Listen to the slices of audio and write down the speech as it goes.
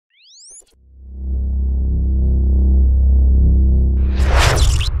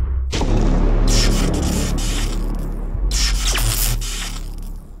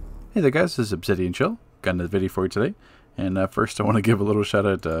Hey there guys, this is Obsidian Chill. Got another video for you today. And first I want to give a little shout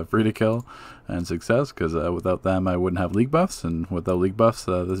out to Free to Kill and Success, because without them I wouldn't have league buffs, and without league buffs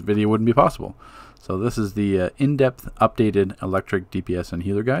this video wouldn't be possible. So this is the in-depth updated electric DPS and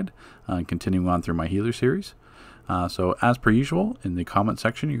healer guide, continuing on through my healer series. So as per usual, in the comment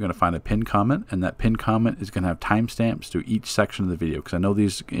section you're going to find a pinned comment, and that pinned comment is going to have timestamps to each section of the video, because I know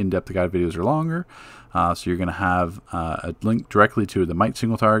these in-depth guide videos are longer. So you're going to have a link directly to the Might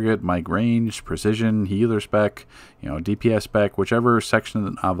single target, Might range, Precision, healer spec, DPS spec, whichever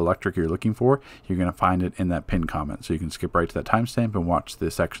section of electric you're looking for, you're going to find it in that pinned comment. So you can skip right to that timestamp and watch the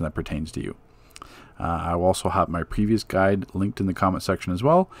section that pertains to you. I will also have my previous guide linked in the comment section as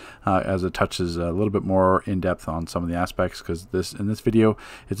well, as it touches a little bit more in depth on some of the aspects, because in this video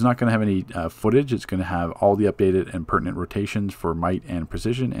it's not going to have any footage. It's going to have all the updated and pertinent rotations for Might and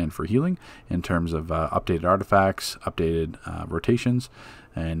Precision and for healing, in terms of updated artifacts, updated rotations,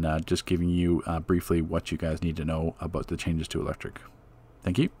 and just giving you briefly what you guys need to know about the changes to electric.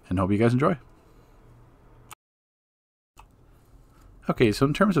 Thank you, and hope you guys enjoy. Okay, so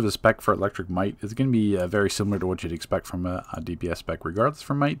in terms of the spec for electric Might, it's going to be very similar to what you'd expect from a DPS spec regardless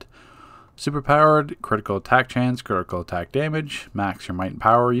for Might. Superpowered, critical attack chance, critical attack damage, max your Might and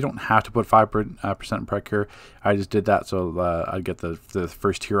power. You don't have to put 5% prec here. I just did that so I'd get the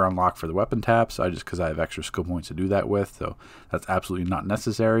first tier unlock for the weapon taps, just because I have extra skill points to do that with, so that's absolutely not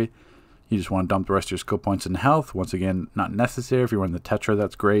necessary. You just want to dump the rest of your skill points in health. Once again, not necessary. If you're in the Tetra,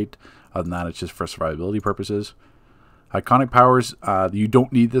 that's great. Other than that, it's just for survivability purposes. Iconic powers, you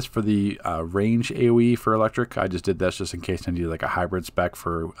don't need this for the range AOE for electric. I just did this just in case I needed like a hybrid spec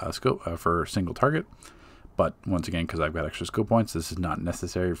for for single target. But once again, because I've got extra skill points, this is not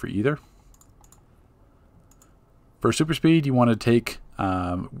necessary for either. For super speed, you want to take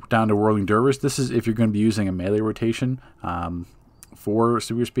down to Whirling Dervish. This is if you're going to be using a melee rotation for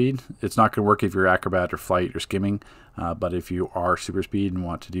super speed. It's not going to work if you're acrobat or flight or skimming, but if you are super speed and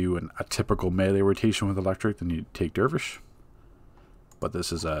want to do a typical melee rotation with electric, then you take Dervish. But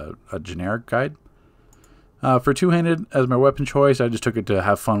this is a generic guide. For two-handed as my weapon choice, I just took it to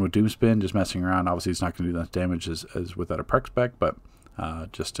have fun with Doomspin, just messing around. Obviously it's not going to do that damage as without a prec spec, but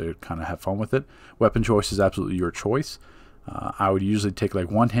just to kind of have fun with it. Weapon choice is absolutely your choice. I would usually take like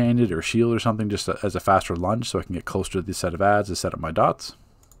one-handed or shield or something, just as a faster lunge, so I can get closer to the set of adds to set up my dots.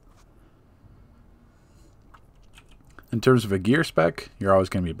 In terms of a gear spec, you're always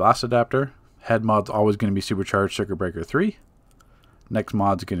going to be Blast Adapter. Head mod's always going to be Supercharge Circuit Breaker 3. Next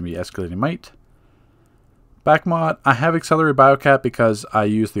mod's going to be Escalating Might. Back mod, I have Accelerated Biocap because I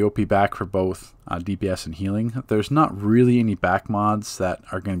use the OP back for both DPS and healing. There's not really any back mods that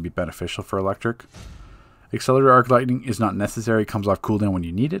are going to be beneficial for electric. Accelerated Arc Lightning is not necessary. It comes off cooldown when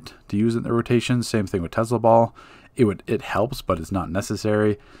you need it to use it in the rotation. Same thing with Tesla Ball. It helps, but it's not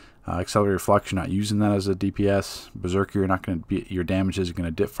necessary. Accelerated Flux, you're not using that as a DPS. Berserker, you're not going to be, your damage isn't going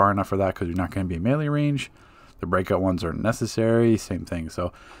to dip far enough for that because you're not going to be in melee range. The breakout ones aren't necessary. Same thing.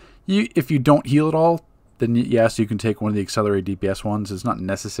 So if you don't heal at all, then yes, you can take one of the accelerated DPS ones. It's not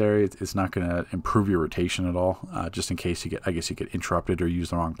necessary. It's not going to improve your rotation at all. Just in case you get interrupted or use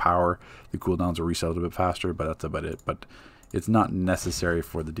the wrong power. The cooldowns will reset a little bit faster, but that's about it. But it's not necessary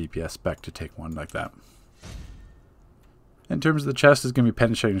for the DPS spec to take one like that. In terms of the chest, it's going to be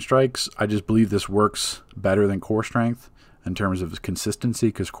Penetrating Strikes. I just believe this works better than Core Strength in terms of consistency,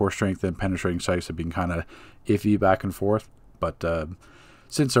 because Core Strength and Penetrating Strikes have been kind of iffy back and forth. But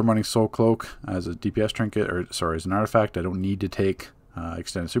since I'm running Soul Cloak as a DPS trinket, as an artifact, I don't need to take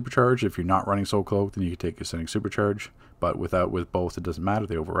Extended Supercharge. If you're not running Soul Cloak, then you can take Extended Supercharge. But with both, it doesn't matter.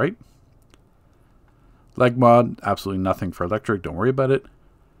 They overwrite. Leg mod, absolutely nothing for electric. Don't worry about it.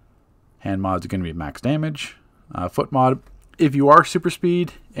 Hand mod's going to be max damage. Foot mod, if you are super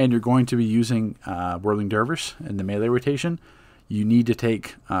speed and you're going to be using Whirling Dervish in the melee rotation, you need to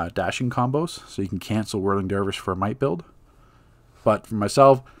take dashing combos, so you can cancel Whirling Dervish for a Might build. But for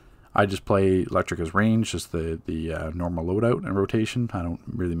myself, I just play electric as range, just the normal loadout and rotation. I don't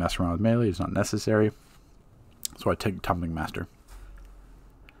really mess around with melee. It's not necessary. So I take Tumbling Master.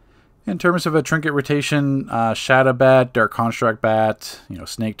 In terms of a trinket rotation, Shadow Bat, Dark Construct Bat,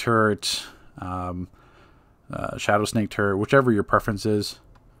 Snake Turret, Shadow Snake Turret, whichever your preference is.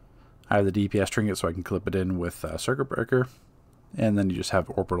 I have the DPS trinket so I can clip it in with Circuit Breaker. And then you just have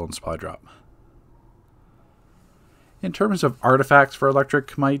Orbital and Supply Drop. In terms of artifacts for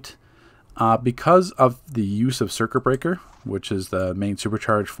electric Might, because of the use of Circuit Breaker, which is the main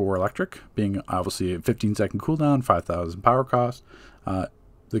supercharge for electric, being obviously a 15-second cooldown, 5,000 power cost,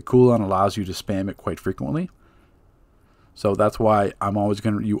 the cooldown allows you to spam it quite frequently. So that's why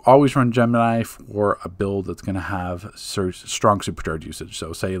you always run Gemini for a build that's going to have strong supercharge usage.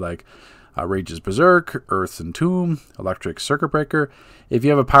 So say like Rage's Berserk, Earth's Entomb, Electric Circuit Breaker. If you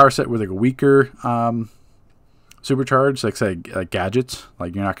have a power set with like a weaker supercharge, like say gadgets,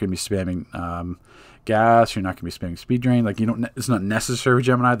 like you're not going to be spamming gas, you're not going to be spamming speed drain. Like it's not necessary for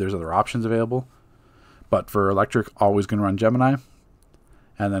Gemini. There's other options available. But for electric, always going to run Gemini.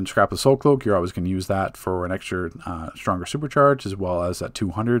 And then Scrap the Soul Cloak, you're always going to use that for an extra stronger supercharge, as well as at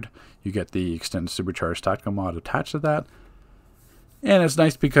 200, you get the extended supercharge tactical mod attached to that. And it's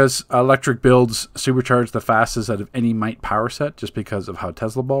nice because electric builds supercharge the fastest out of any Might power set, just because of how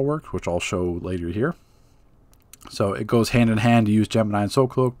Tesla Ball works, which I'll show later here. So it goes hand in hand to use Gemini and Soul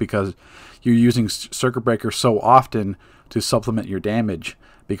Cloak because you're using Circuit Breaker so often to supplement your damage,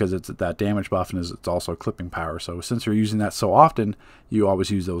 because it's that damage buff and it's also clipping power. So since you're using that so often, you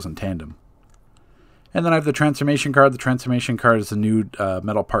always use those in tandem. And then I have the Transformation card. The Transformation card is the new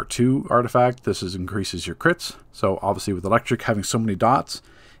Metal Part 2 artifact. This increases your crits. So obviously with electric having so many dots,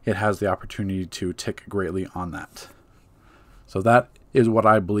 it has the opportunity to tick greatly on that. So that is what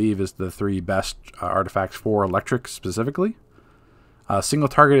I believe is the 3 best artifacts for electric specifically. Single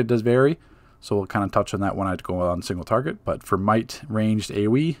target, it does vary. So we'll kind of touch on that when I go on single target. But for Might ranged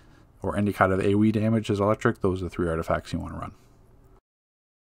AoE, or any kind of AoE damage as electric, those are the 3 artifacts you want to run.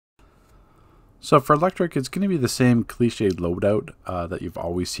 So for electric, it's going to be the same cliched loadout that you've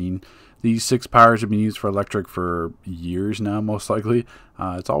always seen. These 6 powers have been used for electric for years now, most likely.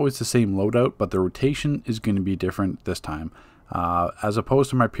 It's always the same loadout, but the rotation is going to be different this time. As opposed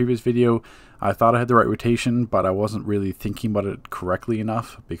to my previous video, I thought I had the right rotation, but I wasn't really thinking about it correctly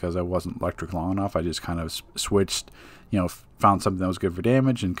enough because I wasn't electric long enough. I just kind of switched, found something that was good for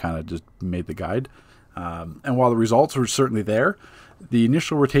damage and kind of just made the guide. And while the results were certainly there, the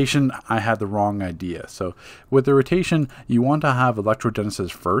initial rotation, I had the wrong idea. So with the rotation, you want to have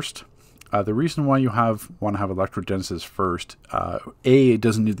Electrogenesis first. The reason why you want to have Electrogenesis first, it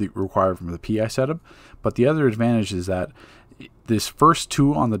doesn't need to require from the PI setup, but the other advantage is that this first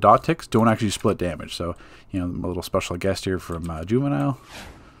 2 on the dot ticks don't actually split damage. So, a little special guest here from Juvenile.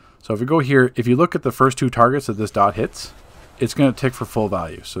 So if we go here, if you look at the first 2 targets that this dot hits, it's going to tick for full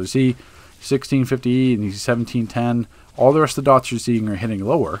value. So you see 1650 and 1710. All the rest of the dots you're seeing are hitting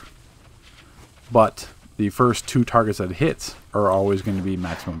lower, but the first 2 targets that it hits are always going to be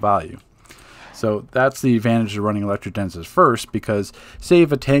maximum value. So that's the advantage of running Electrogenesis first, because say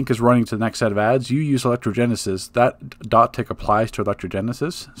if a tank is running to the next set of adds, you use Electrogenesis, that dot tick applies to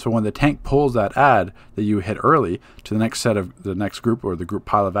Electrogenesis. So when the tank pulls that add that you hit early to the next set of the next group or the group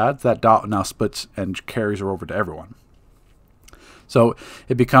pile of adds, that dot now splits and carries her over to everyone. So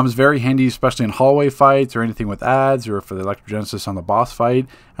it becomes very handy, especially in hallway fights or anything with adds, or for the Electrogenesis on the boss fight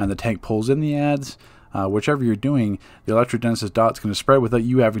and the tank pulls in the adds. Whichever you're doing, the Electrogenesis dot's going to spread without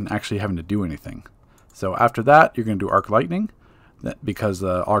you actually having to do anything. So after that, you're going to do Arc Lightning, because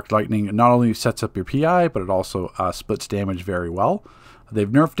the Arc Lightning not only sets up your PI, but it also splits damage very well. They've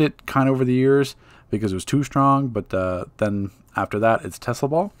nerfed it kind of over the years because it was too strong, but then after that, it's Tesla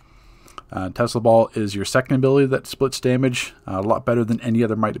Ball. Tesla Ball is your second ability that splits damage a lot better than any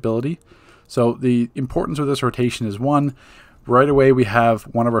other Might ability. So the importance of this rotation is, 1, right away we have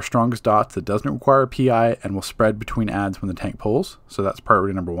one of our strongest dots that doesn't require PI and will spread between adds when the tank pulls. So that's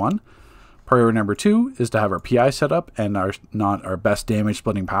priority number 1. Priority number 2 is to have our PI set up and our best damage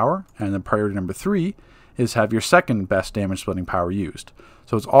splitting power. And then priority number 3 is have your second best damage splitting power used.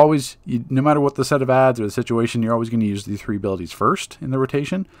 So it's always, no matter what the set of adds or the situation, you're always going to use the 3 abilities first in the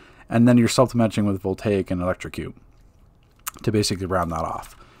rotation. And then you're supplementing with Voltaic and Electrocute to basically round that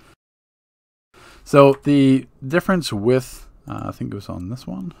off. So the difference with, I think it was on this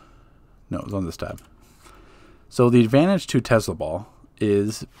one. No, it was on this tab. So the advantage to Tesla Ball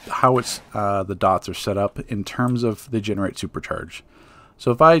is how the dots are set up in terms of they generate supercharge.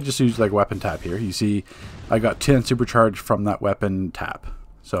 So if I just use like weapon tap here, you see I got 10 supercharge from that weapon tap.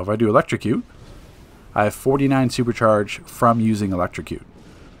 So if I do Electrocute, I have 49 supercharge from using Electrocute.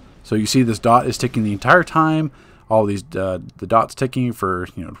 So you see this dot is ticking the entire time. All these the dots ticking for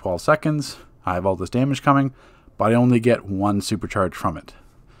 12 seconds. I have all this damage coming, but I only get 1 supercharge from it.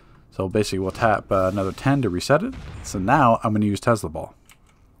 So basically we'll tap another 10 to reset it. So now I'm going to use Tesla Ball.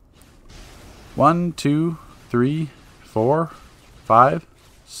 1, 2, 3, 4, 5,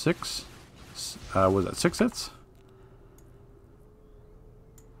 6. Was that 6 hits?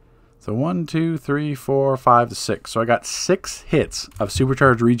 So 1, 2, 3, 4, 5, 6. So I got 6 hits of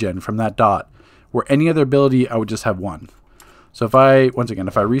supercharge regen from that dot, where any other ability I would just have 1. So if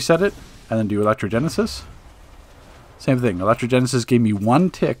I reset it and then do Electrogenesis, same thing. Electrogenesis gave me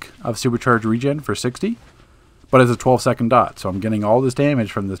 1 tick of supercharge regen for 60, but it's a 12-second dot. So I'm getting all this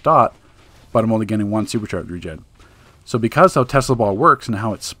damage from this dot, but I'm only getting 1 supercharge regen. So because how Tesla Ball works and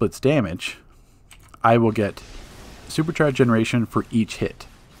how it splits damage, I will get supercharge generation for each hit.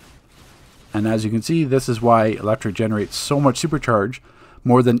 And as you can see, this is why electric generates so much supercharge,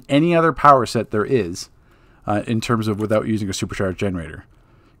 more than any other power set there is, in terms of without using a supercharge generator.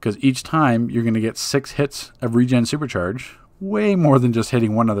 Because each time you're going to get 6 hits of regen supercharge, way more than just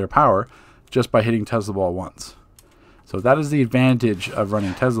hitting one other power, just by hitting Tesla Ball once. So that is the advantage of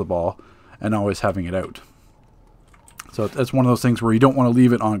running Tesla Ball and always having it out. So that's one of those things where you don't want to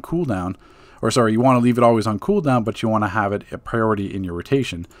leave it on cooldown, or sorry, you want to leave it always on cooldown, but you want to have it a priority in your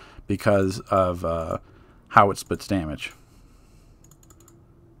rotation because of how it splits damage.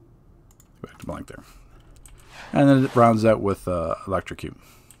 Go back to blank there. And then it rounds out with Electrocute.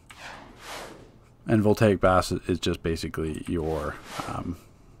 And Voltaic Blast is just basically your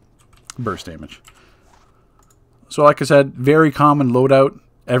burst damage. So like I said, very common loadout.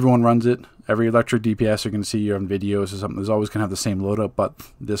 Everyone runs it. Every electric DPS you're going to see on videos or something is always going to have the same loadout, but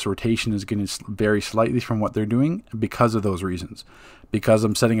this rotation is going to vary slightly from what they're doing because of those reasons. Because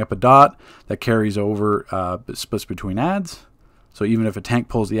I'm setting up a dot that carries over, splits between adds. So even if a tank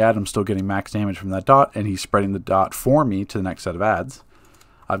pulls the add, I'm still getting max damage from that dot, and he's spreading the dot for me to the next set of adds.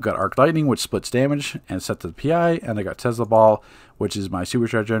 I've got Arc Lightning, which splits damage and set to the PI, and I got Tesla Ball, which is my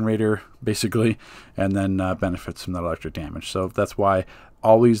supercharge generator, basically, and then benefits from that electric damage. So that's why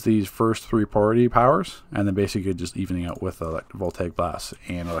always these first 3 priority powers, and then basically just evening out with Voltaic Blast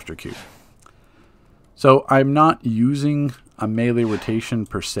and Electrocute. So I'm not using a melee rotation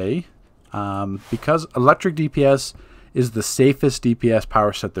per se, because electric DPS is the safest DPS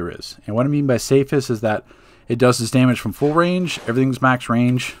power set there is. And what I mean by safest is that it does this damage from full range, everything's max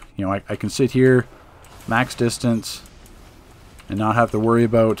range. You know, I can sit here, max distance, and not have to worry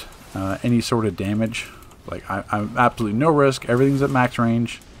about any sort of damage. Like, I'm absolutely no risk, everything's at max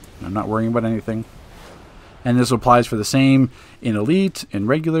range, I'm not worrying about anything. And this applies for the same in Elite, in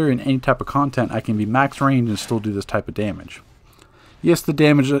regular, in any type of content. I can be max range and still do this type of damage. Yes, the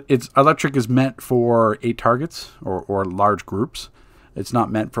damage, electric is meant for 8 targets or large groups. It's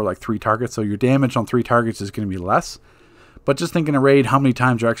not meant for like 3 targets, so your damage on 3 targets is going to be less. But just think in a raid how many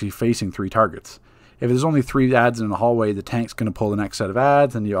times you're actually facing 3 targets. If there's only 3 adds in the hallway, the tank's going to pull the next set of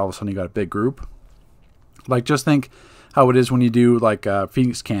adds, and all of a sudden you got a big group. Like, just think how it is when you do like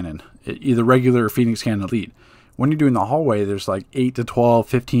Phoenix Cannon, either regular or Phoenix Cannon Elite. When you're doing the hallway, there's like 8 to 12,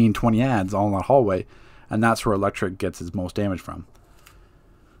 15, 20 adds all in that hallway, and that's where electric gets its most damage from.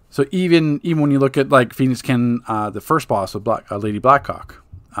 So even when you look at like Phoenix Cannon, the first boss of Lady Blackhawk,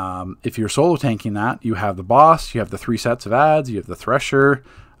 if you're solo tanking that, you have the boss, you have the 3 sets of adds, you have the Thresher,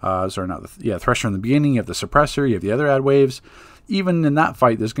 Thresher in the beginning, you have the Suppressor, you have the other add waves. Even in that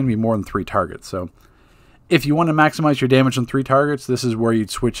fight, there's going to be more than 3 targets. So if you want to maximize your damage on 3 targets, this is where you'd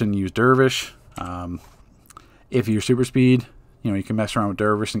switch and use Dervish. If you're super speed, you know, you can mess around with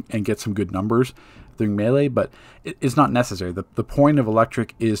Dervish and get some good numbers doing melee, but it's not necessary. The point of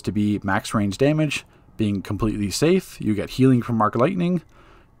electric is to be max range damage, being completely safe. You get healing from Arc Lightning.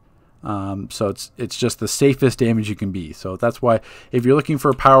 So it's just the safest damage you can be. So that's why if you're looking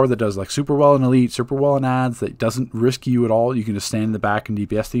for a power that does like super well in Elite, super well in adds, that doesn't risk you at all, you can just stand in the back and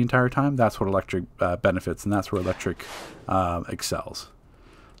DPS the entire time, that's what electric benefits, and that's where electric excels.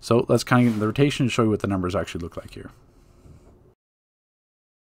 So let's kind of get into the rotation and show you what the numbers actually look like here.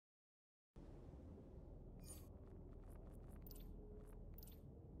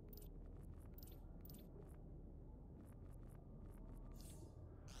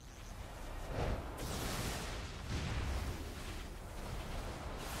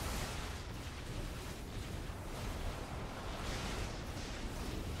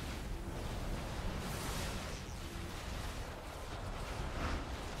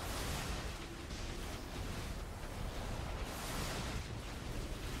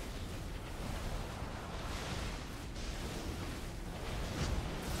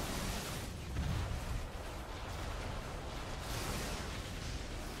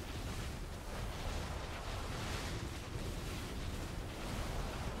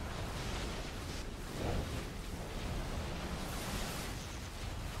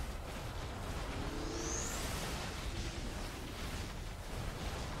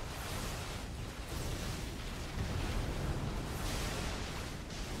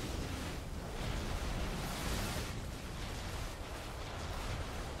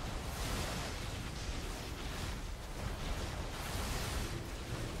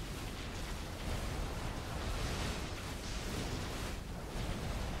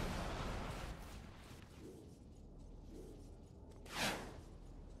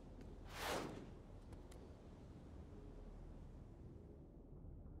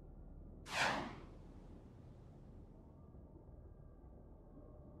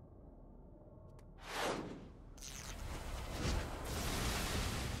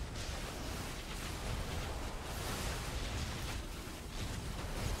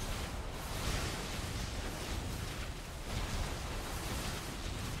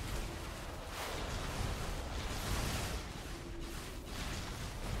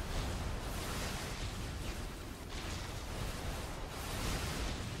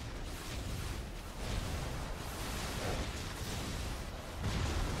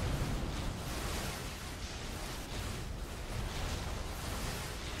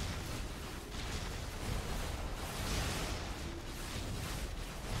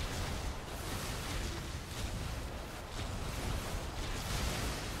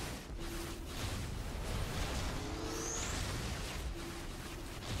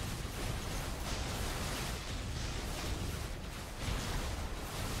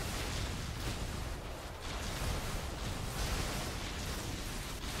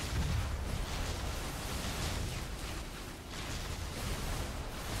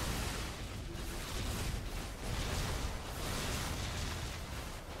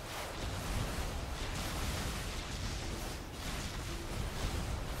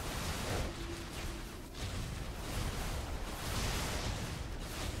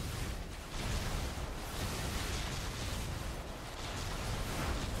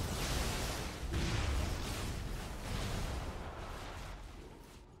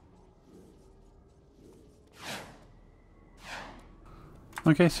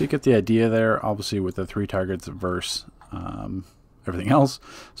 Okay, so you get the idea there, obviously with the 3 targets versus everything else.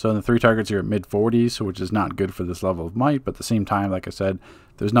 So in the 3 targets, you're at mid 40s, which is not good for this level of might, but at the same time, like I said,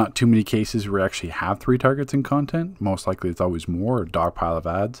 there's not too many cases where we actually have 3 targets in content. Most likely it's always more, a dog pile of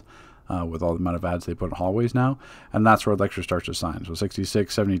ads. With all the amount of ads they put in hallways now. And that's where Electric starts to shine. So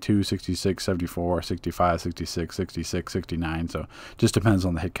 66, 72, 66, 74, 65, 66, 66, 69. So just depends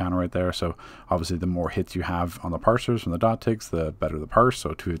on the hit counter right there. So obviously the more hits you have on the parsers from the dot ticks, the better the parse.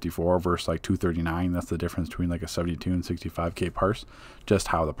 So 254 versus like 239. That's the difference between like a 72 and 65k parse. Just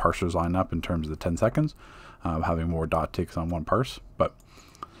how the parsers line up in terms of the 10 seconds. Having more dot ticks on one parse. But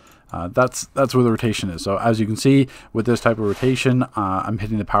that's where the rotation is. So as you can see with this type of rotation, I'm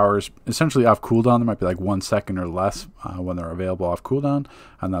hitting the powers essentially off cooldown. There might be like 1 second or less when they're available off cooldown,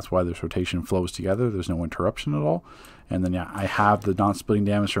 and that's why this rotation flows together. There's no interruption at all. And then yeah, I have the non-splitting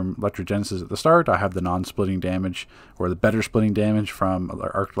damage from Electric Genesis at the start. I have the non-splitting damage, or the better splitting damage from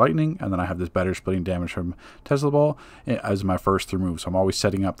Arc Lightning, and then I have this better splitting damage from Tesla Ball as my first 3 moves. So I'm always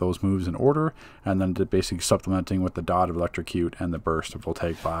setting up those moves in order, and then basically supplementing with the dot of Electrocute and the burst of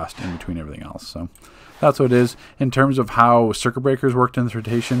Voltaic Blast in between everything else. So that's what it is. In terms of how Circuit Breakers worked in this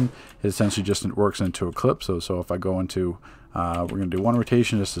rotation, it essentially just works into a clip. So if I go into, we're going to do 1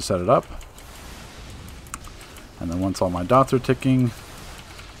 rotation just to set it up. And then once all my dots are ticking,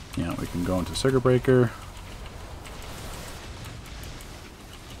 you know, we can go into Circuit Breaker.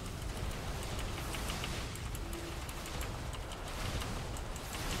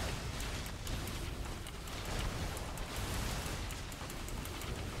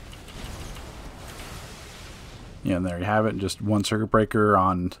 Yeah, and there you have it. Just 1 Circuit Breaker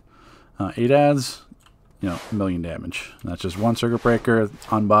on 8 ads. You know, 1 million damage. And that's just 1 Circuit Breaker,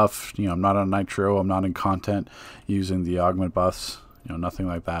 unbuffed. You know, I'm not on Nitro, I'm not in content using the augment buffs, you know, nothing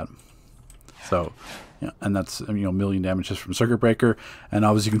like that. So, yeah, and that's, you know, 1 million damage just from Circuit Breaker. And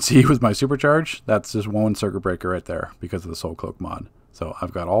as you can see with my Supercharge, that's just 1 Circuit Breaker right there because of the Soul Cloak mod. So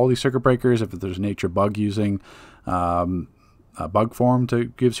I've got all these Circuit Breakers. If there's nature bug using a bug form to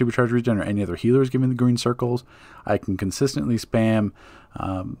give Supercharge regen, or any other healers giving the green circles, I can consistently spam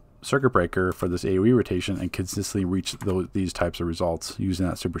Circuit Breaker for this AOE rotation and consistently reach these types of results using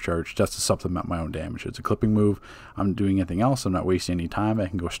that Supercharge just to supplement my own damage. It's a clipping move. I'm doing anything else. I'm not wasting any time. I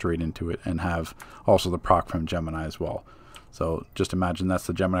can go straight into it and have also the proc from Gemini as well. So just imagine that's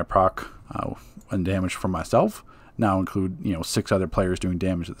the Gemini proc and damage from myself. Now include, you know, 6 other players doing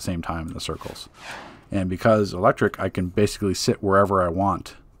damage at the same time in the circles. And because Electric, I can basically sit wherever I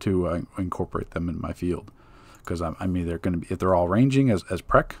want to incorporate them in my field. Because I'm either going to be, if they're all ranging as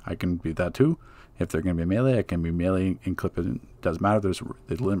prec, I can be that too. If they're going to be melee, I can be melee and clip it. It doesn't matter.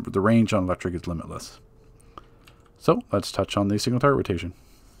 The range on Electric is limitless. So let's touch on the single target rotation.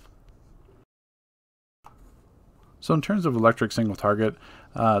 So in terms of Electric single target,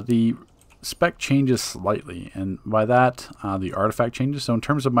 the spec changes slightly, and by that the artifact changes. So in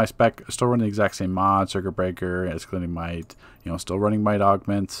terms of my spec, still running the exact same mod, Circuit Breaker, Escalating Might, you know, still running Might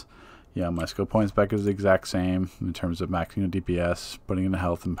augments. Yeah, my skill point spec is the exact same in terms of maxing the DPS, putting in the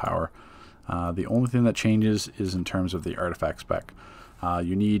health and power. The only thing that changes is in terms of the artifact spec.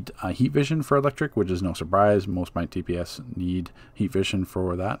 You need heat vision for Electric, which is no surprise. Most Might DPS need heat vision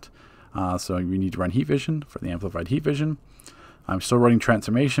for that. So you need to run heat vision for the amplified heat vision. I'm still running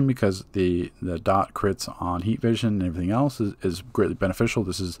transformation because the dot crits on heat vision and everything else is greatly beneficial.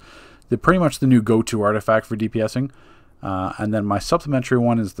 This is pretty much the new go-to artifact for DPSing. And then my supplementary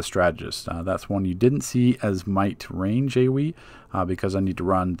one is the Strategist. That's one you didn't see as Might range AoE because I need to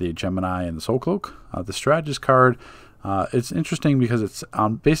run the Gemini and the Soul Cloak. The Strategist card, it's interesting because it's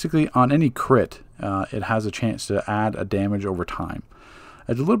basically on any crit, it has a chance to add a damage over time.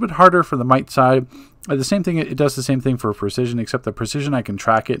 It's a little bit harder for the Might side. The same thing, it does the same thing for Precision, except the Precision I can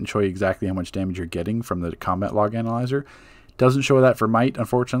track it and show you exactly how much damage you're getting from the combat log analyzer. Doesn't show that for Might,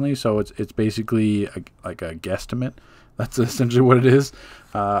 unfortunately, so it's basically like a guesstimate. That's essentially what it is.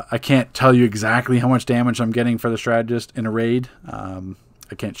 I can't tell you exactly how much damage I'm getting for the Strategist in a raid.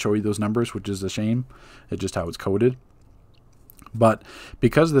 I can't show you those numbers, which is a shame. It's just how it's coded. But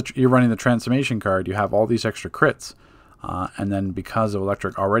because you're running the transformation card, you have all these extra crits. And then because of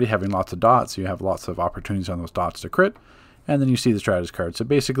Electric already having lots of dots, you have lots of opportunities on those dots to crit. And then you see the Strategist card. So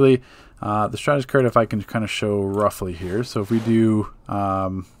basically, the Strategist card, if I can kind of show roughly here. So if we do,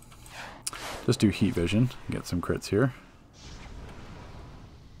 just do heat vision, get some crits here.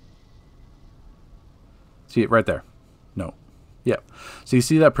 See it right there? No. Yep. So you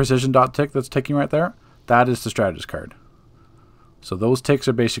see that precision dot tick that's ticking right there? That is the Strategist card. So those ticks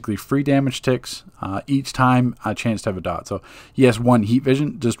are basically free damage ticks. Each time a chance to have a dot. So yes, one heat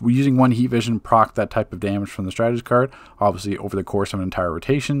vision. Just using one heat vision proc that type of damage from the strategist card. Obviously, over the course of an entire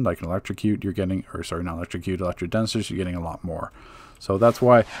rotation, like an electrocute, you're getting, or sorry, not electrocute, electrodensis, you're getting a lot more. So that's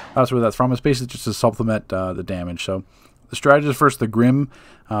where that's from. It's basically just to supplement the damage. So the strategist versus the Grim,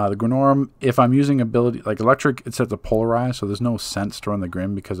 the Grimoire. If I'm using ability like electric, it's set to polarize, so there's no sense to run the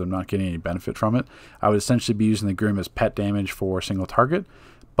Grim because I'm not getting any benefit from it. I would essentially be using the Grim as pet damage for a single target,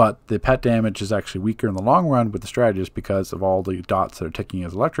 but the pet damage is actually weaker in the long run with the strategist because of all the dots that are ticking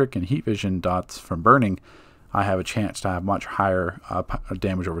as electric and heat vision dots from burning. I have a chance to have much higher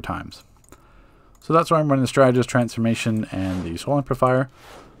damage over times. So that's why I'm running the strategist, transformation, and the soul amplifier.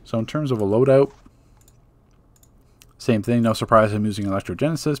 So in terms of a loadout, same thing, no surprise I'm using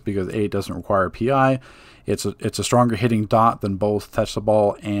Electrogenesis because A, it doesn't require PI. It's a stronger hitting dot than both Tesla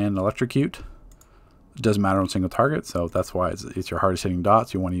Ball and Electrocute. It doesn't matter on single target, so that's why it's your hardest hitting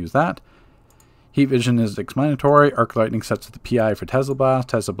dots. You want to use that. Heat Vision is explanatory. Arc Lightning sets to the PI for Tesla Blast.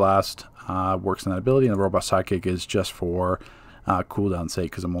 Tesla Blast works on that ability, and the Robot Psychic is just for cooldown sake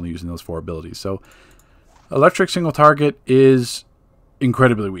because I'm only using those 4 abilities. So Electric single target is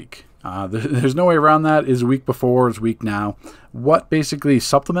incredibly weak. There's no way around that. Is weak before, is weak now. What basically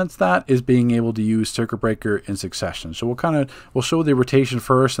supplements that is being able to use Circuit Breaker in succession. So we'll show the rotation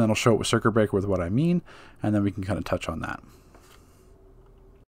first, and then I'll show it with Circuit Breaker with what I mean, and then we can kind of touch on that.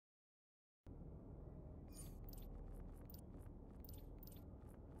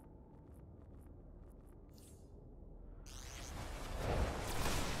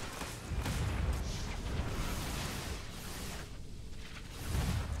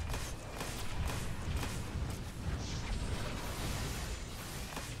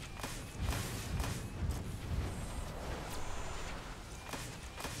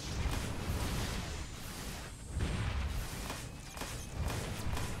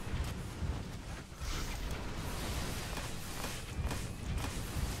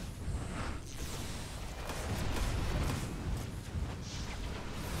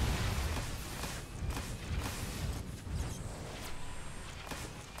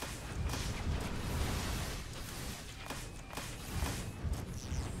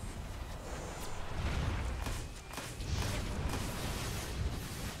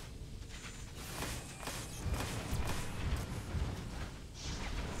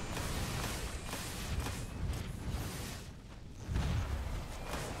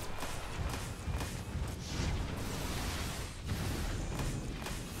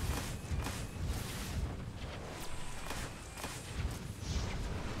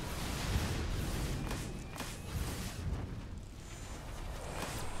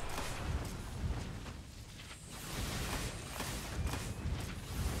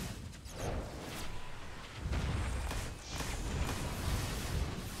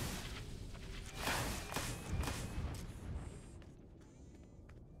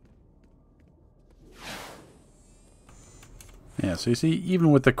 Yeah, so you see,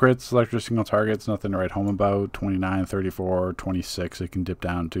 even with the crits, electric single targets, nothing to write home about. 29, 34, 26, it can dip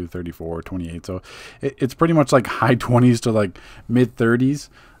down to 34, 28. So it's pretty much like high 20s to like mid 30s.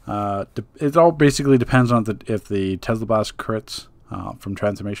 It all basically depends on if the Tesla Blast crits from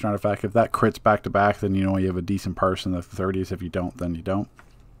Transformation Artifact. If that crits back to back, then you know you have a decent parse in the 30s. If you don't, then you don't.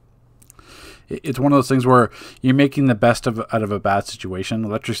 It's one of those things where you're making the best out of a bad situation.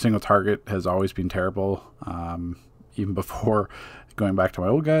 Electric single target has always been terrible. Even before going back to my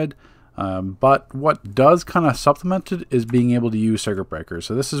old guide. But what does kind of supplement it is being able to use Circuit Breaker.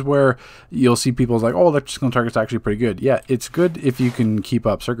 So this is where you'll see people's like, oh, electric single target's actually pretty good. Yeah, it's good if you can keep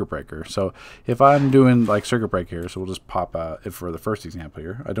up Circuit Breaker. So if I'm doing like Circuit Breaker here, so we'll just pop if for the first example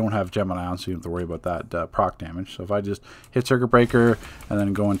here, I don't have Gemini on, so you don't have to worry about that proc damage. So if I just hit Circuit Breaker and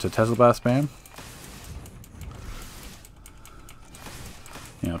then go into Tesla Blast spam,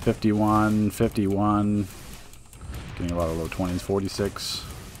 you know, 51, 51, getting a lot of low 20s, 46,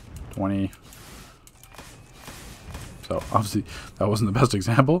 20. So obviously that wasn't the best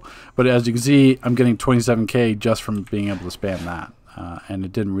example, but as you can see, I'm getting 27k just from being able to spam that, and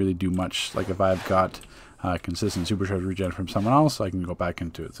it didn't really do much. Like if I've got consistent supercharge regen from someone else, I can go back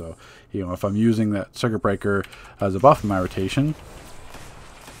into it. So you know, if I'm using that Circuit Breaker as a buff in my rotation,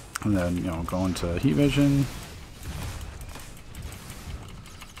 and then you know, go into heat vision.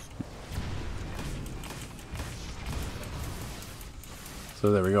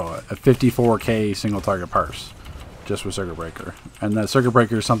 So there we go, a 54k single target parse just with Circuit Breaker. And that Circuit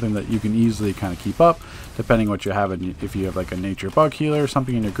Breaker is something that you can easily kind of keep up depending what you have. If you have like a nature bug healer or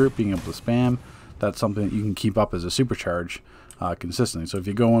something in your group, being able to spam, that's something that you can keep up as a supercharge consistently. So if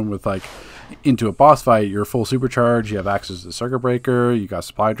you go in with like into a boss fight, you're full supercharge, you have access to the circuit breaker, you got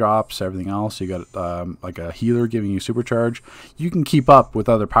supply drops, everything else, you got like a healer giving you supercharge, you can keep up with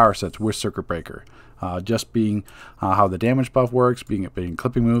other power sets with circuit breaker. Just being how the damage buff works, being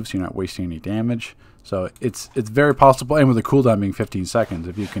clipping moves, you're not wasting any damage. So it's very possible, and with the cooldown being 15 seconds,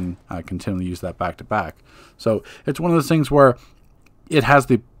 if you can continually use that back to back. So it's one of those things where it has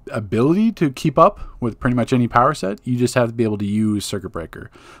the ability to keep up with pretty much any power set. You just have to be able to use circuit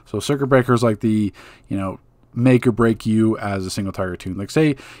breaker. So circuit breaker is like the, you know, make or break you as a single target toon. Like say,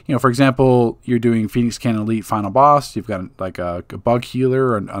 you know, for example, you're doing Phoenix Cannon Elite final boss, you've got like a bug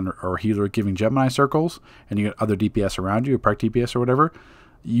healer or healer giving Gemini circles, and you got other DPS around you, Prec DPS or whatever.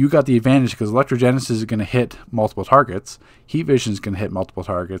 You got the advantage because Electrogenesis is going to hit multiple targets, Heat Vision is going to hit multiple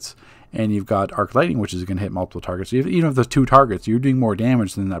targets, and you've got Arc Lightning, which is going to hit multiple targets. So even if there's 2 targets, you're doing more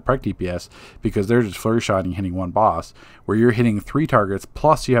damage than that Prec DPS because they're just flurry shotting hitting one boss, where you're hitting 3 targets,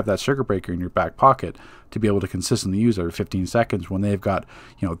 plus you have that circuit breaker in your back pocket to be able to consistently use every 15 seconds when they've got,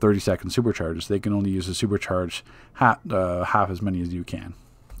 you know, 30-second supercharges. They can only use a supercharge half as many as you can.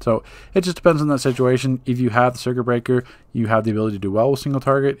 So it just depends on that situation. If you have the circuit breaker, you have the ability to do well with single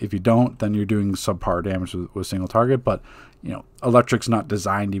target. If you don't, then you're doing subpar damage with single target. But, you know, Electric's not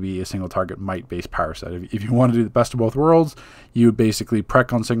designed to be a single target might-based power set. If you want to do the best of both worlds, you would basically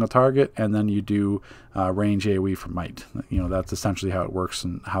prec on single target, and then you do range AOE for might. You know, that's essentially how it works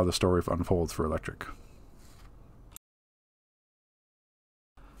and how the story unfolds for Electric.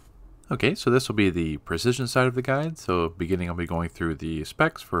 Okay, so this will be the precision side of the guide. So beginning, I'll be going through the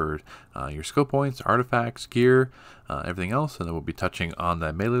specs for your skill points, artifacts, gear, everything else, and then we'll be touching on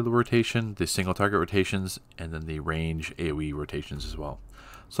the melee rotation, the single target rotations, and then the range AOE rotations as well.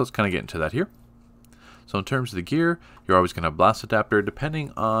 So let's kind of get into that here. So in terms of the gear, you're always going to have blast adapter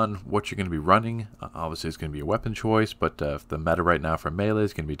depending on what you're going to be running. Obviously, it's going to be a weapon choice, but the meta right now for melee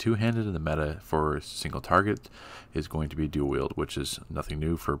is going to be two-handed, and the meta for single target is going to be dual wield, which is nothing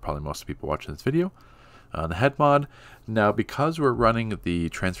new for probably most people watching this video. The head mod, now because we're running the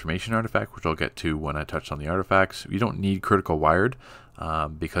transformation artifact, which I'll get to when I touch on the artifacts, you don't need critical wired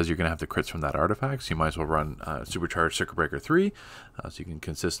because you're going to have the crits from that artifact, so you might as well run Supercharge Circuit Breaker 3 so you can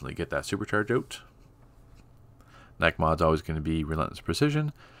consistently get that Supercharge out. Neck mod's always going to be Relentless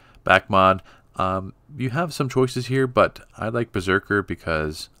Precision. Back mod, you have some choices here, but I like Berserker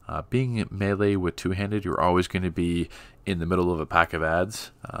because being melee with two-handed, you're always going to be in the middle of a pack of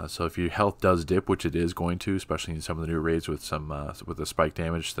adds. So if your health does dip, which it is going to, especially in some of the new raids with some with the spike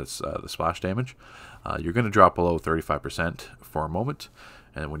damage, that's the splash damage, you're going to drop below 35% for a moment.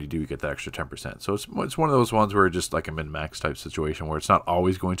 And when you do, you get that extra 10%. So it's one of those ones where it's just like a min-max type situation where it's not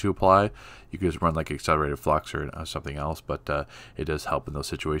always going to apply. You can just run like Accelerated Flux or something else, but it does help in those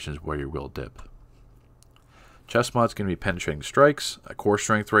situations where you will dip. Chest mod's going to be Penetrating Strikes. Core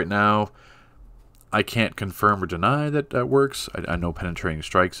Strength right now, I can't confirm or deny that that works. I know Penetrating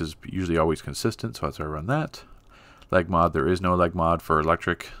Strikes is usually always consistent, so that's why I run that. Leg mod, there is no leg mod for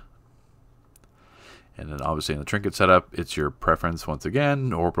Electric. And then obviously in the trinket setup, it's your preference once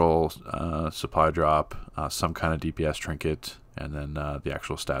again, orbital, supply drop, some kind of DPS trinket, and then the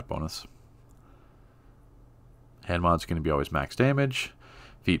actual stat bonus. Hand mod's going to be always max damage.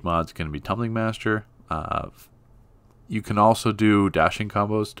 Feet mod's going to be Tumbling Master. You can also do dashing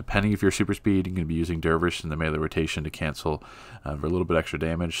combos. Depending if you're super speed, you're going to be using Dervish and the melee rotation to cancel for a little bit extra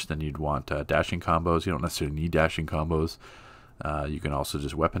damage. Then you'd want dashing combos. You don't necessarily need dashing combos. You can also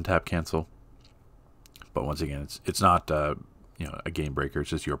just weapon tap cancel. But once again, it's not you know, a game breaker. It's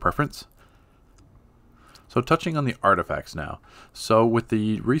just your preference. So touching on the artifacts now. So with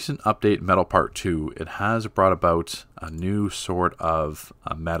the recent update, Metal Part 2, it has brought about a new sort of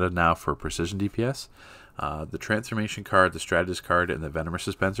meta now for precision DPS. The Transformation card, the Strategist card, and the Venomous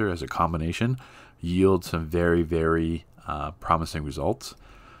Dispenser as a combination yield some very, very promising results.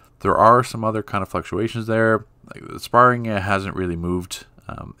 There are some other kind of fluctuations there. Like the sparring hasn't really moved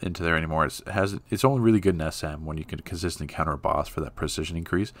into there anymore. It's only really good in SM when you can consistently counter a boss for that precision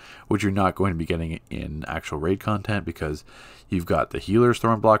increase, which you're not going to be getting in actual raid content because you've got the healers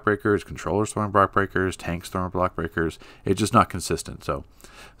throwing block breakers, controllers throwing block breakers, tanks throwing block breakers. It's just not consistent. So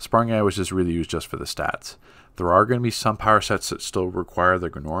sparring AI was just really used just for the stats. There are going to be some power sets that still require the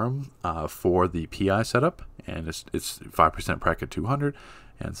Gnorum for the PI setup, and it's 5% prac at 200.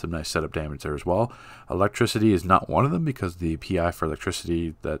 And some nice setup damage there as well. Electricity is not one of them because the PI for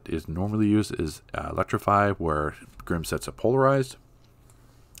electricity that is normally used is Electrify, where Grim sets are polarized.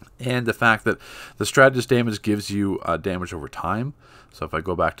 and the fact that the strategist damage gives you damage over time. So if I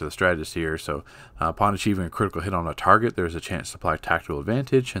go back to the strategist here, so upon achieving a critical hit on a target, there's a chance to apply tactical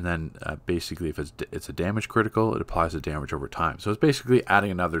advantage, and then basically if it's a damage critical, it applies the damage over time. So it's basically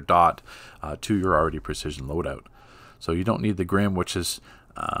adding another dot to your already precision loadout. So you don't need the Grim, which is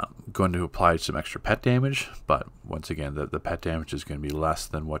going to apply some extra pet damage, but once again, the pet damage is going to be less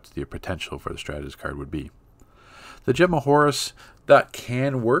than what the potential for the strategist card would be. The Gem of Horus, that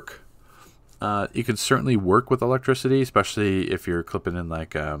can work. It can certainly work with electricity, especially if you're clipping in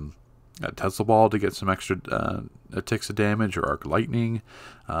like a Tesla ball to get some extra ticks of damage, or arc lightning.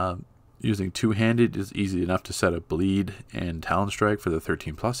 Using two-handed is easy enough to set up bleed and talon strike for the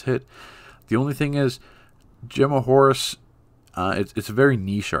 13+ hit. The only thing is, Gem of Horus, it's a very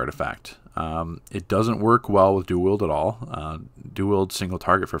niche artifact. It doesn't work well with dual wield at all. Dual wield single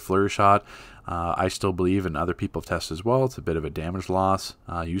target for flurry shot. I still believe, and other people have tested as well, it's a bit of a damage loss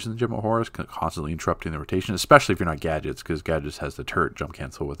using the Gem of Horus, constantly interrupting the rotation, especially if you're not gadgets, because gadgets has the turret jump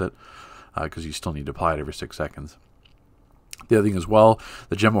cancel with it, because you still need to apply it every 6 seconds. The other thing as well,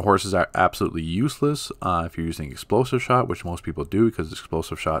 the Gem of Horus is absolutely useless if you're using explosive shot, which most people do, because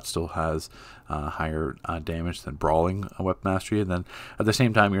explosive shot still has higher damage than brawling weapon mastery. And then at the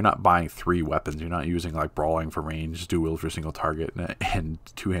same time, you're not buying 3 weapons. You're not using like brawling for range, dual wield for single target, and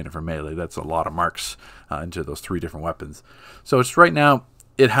two-handed for melee. That's a lot of marks into those 3 different weapons. So it's right now,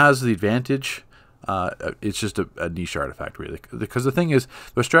 it has the advantage. It's just a niche artifact, really, because the thing is,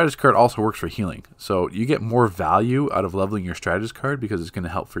 the strategist card also works for healing, so you get more value out of leveling your strategist card because it's going to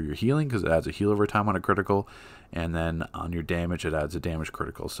help for your healing, because it adds a heal over time on a critical, and then on your damage it adds a damage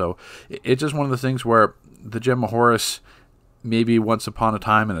critical. So it's just one of the things where the Gem of Horus, maybe once upon a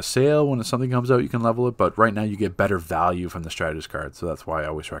time in a sale when something comes out you can level it, but right now you get better value from the strategist card, so that's why I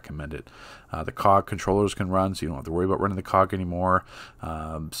always recommend it. The cog controllers can run, so you don't have to worry about running the cog anymore.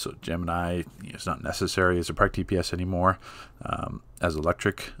 So Gemini, it's not necessary as a prec DPS anymore. As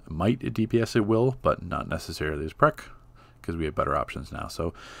electric might DPS it will, but not necessarily as prec, because we have better options now.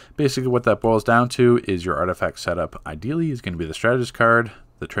 So basically what that boils down to is your artifact setup ideally is going to be the strategist card,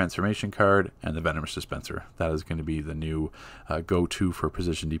 the transformation card, and the venomous dispenser. That is going to be the new go-to for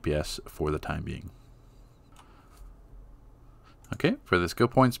precision DPS for the time being. Okay, for the skill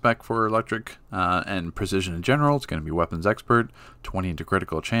point spec for electric and precision in general, it's going to be weapons expert, 20 into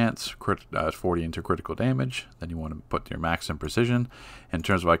critical chance, 40 into critical damage. Then you want to put your max in precision. In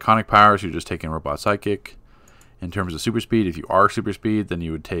terms of iconic powers, you're just taking robot psychic. In terms of super speed, if you are super speed, then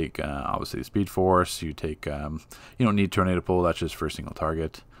you would take obviously speed force. You take you don't need tornado pull. That's just for a single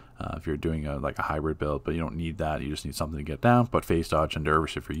target. If you're doing like a hybrid build, but you don't need that. You just need something to get down. But phase dodge and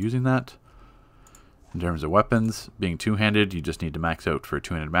dervish if you're using that. In terms of weapons, being two-handed, you just need to max out for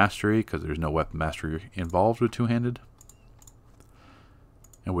two-handed mastery, because there's no weapon mastery involved with two-handed,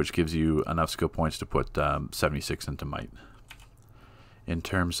 and which gives you enough skill points to put 76 into might. In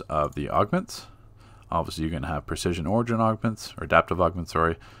terms of the augments, obviously you're going to have precision origin augments, or adaptive augments,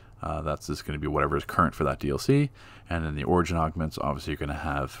 sorry. That's just going to be whatever is current for that DLC. And then the origin augments, obviously you're going to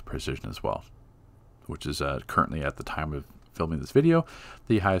have precision as well, which is currently at the time of filming this video,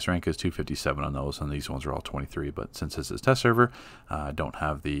 the highest rank is 257 on those, and these ones are all 23, but since this is test server, I don't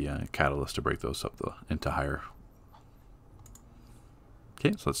have the catalyst to break those up into higher.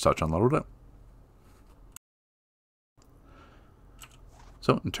 Okay, so let's touch on loadout.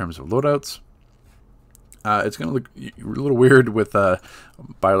 So in terms of loadouts, it's going to look a little weird with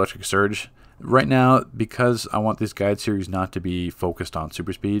Bioelectric Surge. Right now, because I want this guide series not to be focused on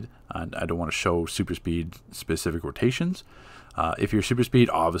super speed, and I don't want to show super speed specific rotations. If you're super speed,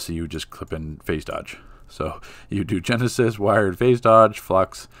 obviously you just clip in phase dodge. So you do Genesis, Wired, phase dodge,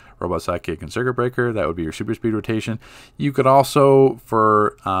 Flux, Robot Sidekick, and Circuit Breaker. That would be your super speed rotation. You could also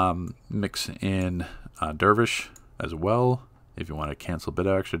mix in Dervish as well if you want to cancel a bit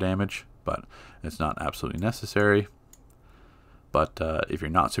of extra damage, but it's not absolutely necessary. But if you're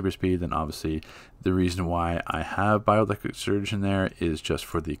not super speed, then obviously the reason why I have Bioelectric Surge in there is just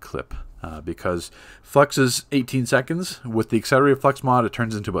for the clip. Because Flux is 18 seconds. With the Accelerated Flux mod, it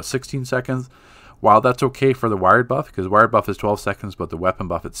turns into about 16 seconds. While that's okay for the Wired buff, because Wired buff is 12 seconds, but the weapon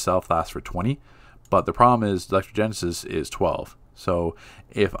buff itself lasts for 20. But the problem is Electrogenesis is 12. So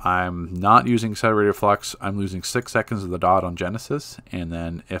if I'm not using Accelerated Flux, I'm losing 6 seconds of the dot on Genesis. And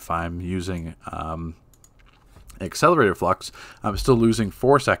then if I'm using Accelerated Flux, I'm still losing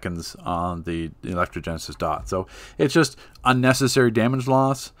 4 seconds on the Electrogenesis dot. So it's just unnecessary damage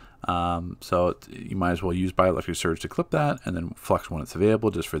loss. So you might as well use Bioelectric Surge to clip that, and then Flux when it's available,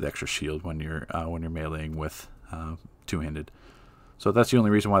 just for the extra shield when you're meleeing with two-handed. So that's the only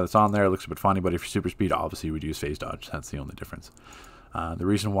reason why that's on there. It looks a bit funny, but if you're super speed, obviously you would use phase dodge. That's the only difference. The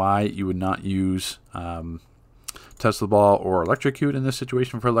reason why you would not use Tesla Ball or Electrocute in this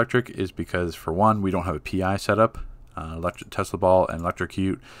situation for electric is because, for one, we don't have a PI setup. Tesla Ball and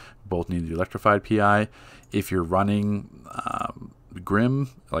Electrocute both need the electrified PI. If you're running Grim,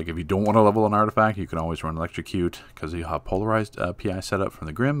 like if you don't want to level an artifact, you can always run Electrocute because you have polarized PI setup from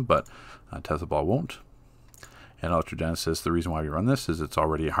the Grim, but Tesla Ball won't. And Electrogenesis, the reason why we run this is it's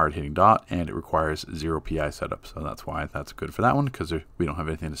already a hard-hitting dot and it requires 0 PI setup. So that's why that's good for that one, because we don't have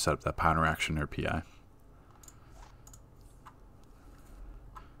anything to set up that power interaction or PI.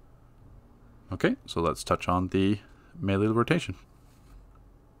 Okay, so let's touch on the melee rotation.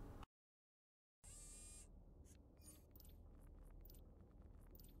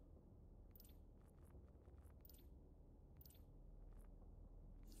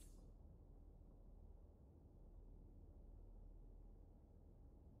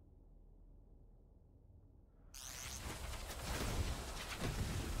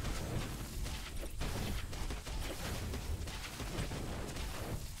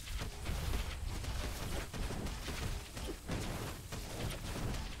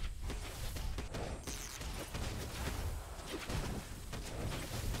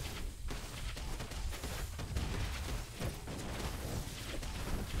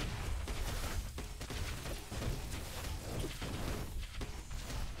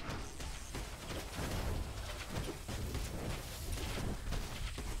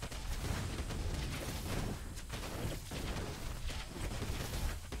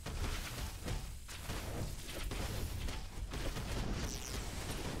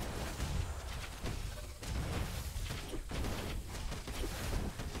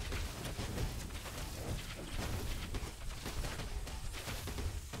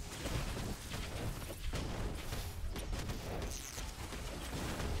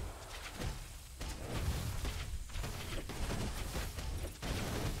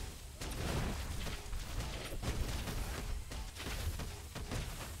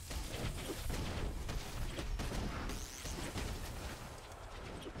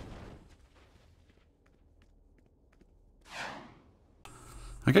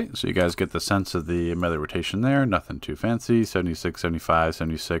 Okay, so you guys get the sense of the melee rotation there. Nothing too fancy. 76, 75,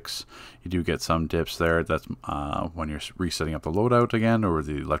 76. You do get some dips there. That's when you're resetting up the loadout again, or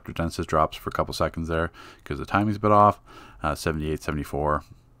the electrogenesis drops for a couple seconds there because the timing's a bit off. 78, 74.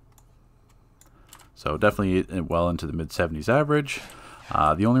 So definitely well into the mid-70s average.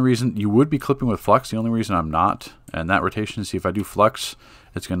 The only reason you would be clipping with Flux, the only reason I'm not, and that rotation, see if I do Flux,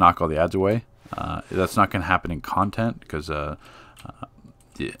 it's going to knock all the ads away. That's not going to happen in content because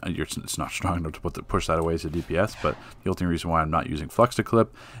it's not strong enough to push that away as a DPS, but the only reason why I'm not using Flux to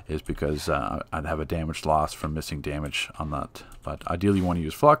clip is because I'd have a damage loss from missing damage on that. But ideally you want to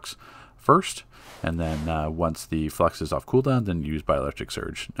use Flux first, and then once the Flux is off cooldown, then use Bioelectric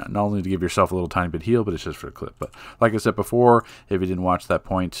Surge. Not only to give yourself a little tiny bit heal, but it's just for a clip. But like I said before, if you didn't watch that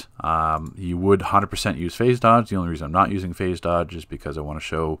point, you would 100% use Phase Dodge. The only reason I'm not using Phase Dodge is because I want to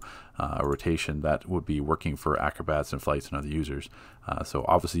show a rotation that would be working for acrobats and flights and other users. So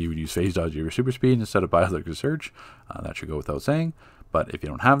obviously you would use Phase Dodge of your super speed instead of Bioelectric Surge. That should go without saying. But if you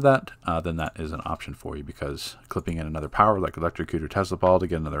don't have that, then that is an option for you, because clipping in another power like Electrocute or Tesla Ball to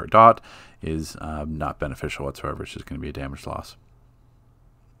get another dot is not beneficial whatsoever. It's just going to be a damage loss.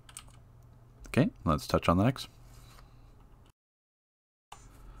 Okay, let's touch on the next.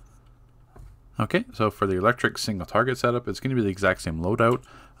 Okay, so for the electric single target setup, it's going to be the exact same loadout.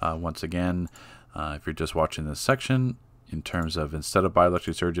 Once again, if you're just watching this section, in terms of instead of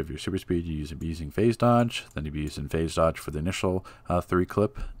Bioelectric Surge of your super speed, you'd be using Phase Dodge. Then you'd be using Phase Dodge for the initial 3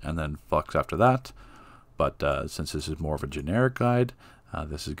 clip, and then Flux after that. But since this is more of a generic guide,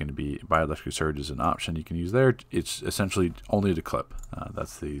 this is going to be Bioelectric Surge is an option you can use there. It's essentially only to clip.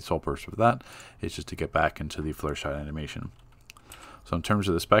 That's the sole purpose of that. It's just to get back into the flare shot animation. So in terms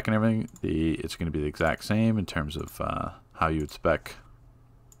of the spec and everything, it's going to be the exact same in terms of how you would spec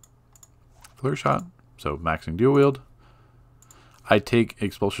flare shot. So maxing dual wield. I take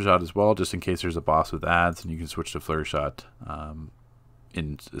Explosive Shot as well, just in case there's a boss with ads, and you can switch to Flare Shot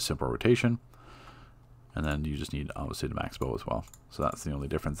in a simple rotation. And then you just need, obviously, the max bow as well. So that's the only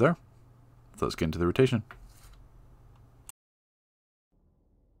difference there. So let's get into the rotation.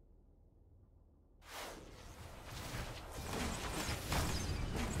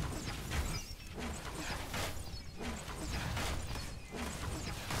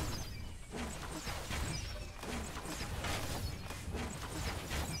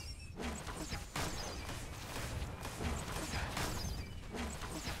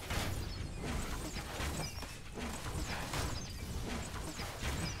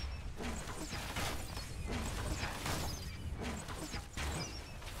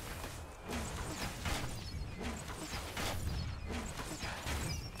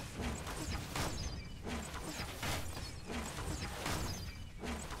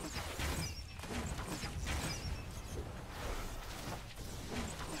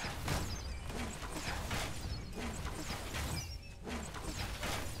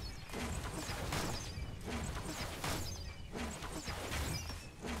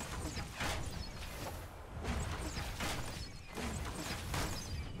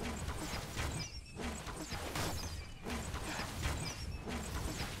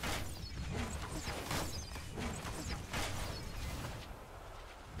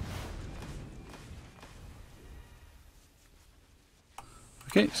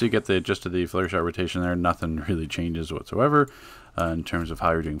 Okay, so you get the gist of the flurry shot rotation there. Nothing really changes whatsoever in terms of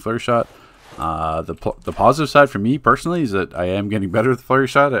how you're doing flurry shot. The positive side for me personally is that I am getting better with flurry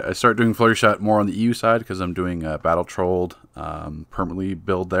shot. I start doing flurry shot more on the EU side because I'm doing a battle trolled permanently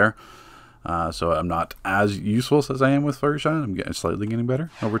build there. So I'm not as useful as I am with flurry shot. I'm slightly getting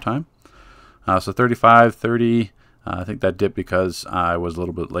better over time. So 35, 30. I think that dipped because I was a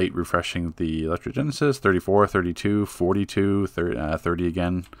little bit late refreshing the Electrogenesis. 34, 32, 42, 30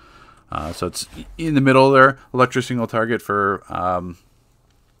 again. So it's in the middle there. Electro single target for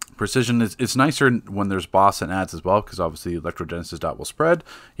precision. It's nicer when there's boss and adds as well, because obviously Electrogenesis dot will spread.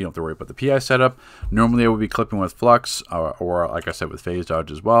 You don't have to worry about the PI setup. Normally I would be clipping with Flux or like I said, with Phase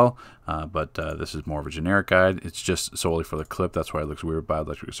Dodge as well. But this is more of a generic guide. It's just solely for the clip. That's why it looks weird by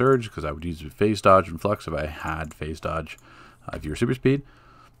Electric Surge, because I would use Phase Dodge and Flux if I had Phase Dodge if you were super speed.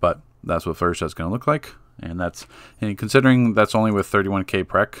 But that's what flurry shot's going to look like. And considering that's only with 31k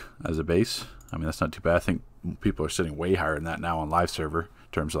prec as a base, I mean, that's not too bad. I think people are sitting way higher than that now on live server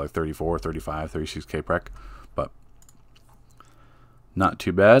in terms of like 34, 35, 36k prec. But not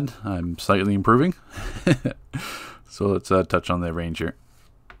too bad. I'm slightly improving. So let's touch on the range here.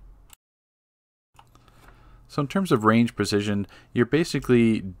 So in terms of range precision, you're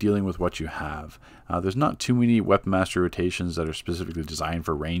basically dealing with what you have. There's not too many Weapon Master rotations that are specifically designed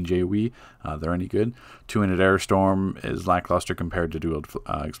for range AoE. They're any good. 2-handed Air Storm is lackluster compared to dual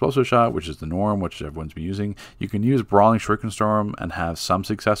Explosive Shot, which is the norm, which everyone's been using. You can use Brawling Shuriken Storm and have some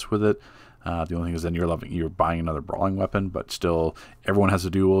success with it. The only thing is then you're buying another brawling weapon, but still everyone has a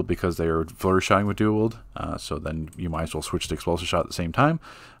dual because they are flurry shotting with dual. So then you might as well switch to explosive shot at the same time.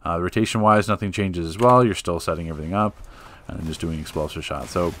 Rotation wise, nothing changes as well. You're still setting everything up and then just doing explosive shot.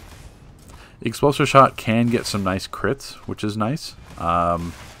 So explosive shot can get some nice crits, which is nice.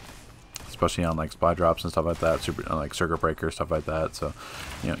 Especially on like supply drops and stuff like that, like circuit breaker, stuff like that. So,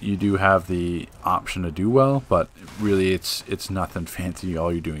 you do have the option to do well, but really it's nothing fancy.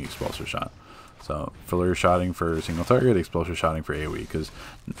 All you're doing explosive shot. So flurry shotting for single target, explosive shotting for AoE. Because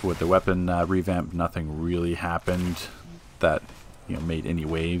with the weapon revamp, nothing really happened that made any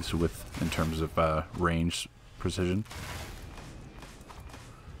waves in terms of range precision.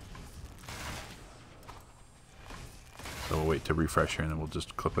 So we'll wait to refresh here and then we'll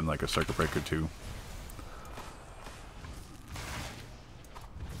just clip in like a circuit breaker too.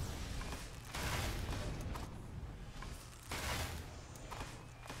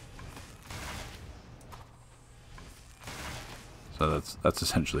 So that's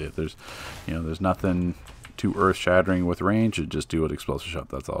essentially it. There's nothing too earth-shattering with range. You just do it explosive shot.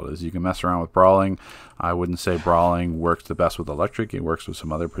 That's all it is. You can mess around with brawling. I wouldn't say brawling works the best with electric. It works with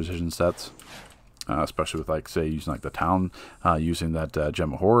some other precision sets. Especially with, like, say, using like the town, using that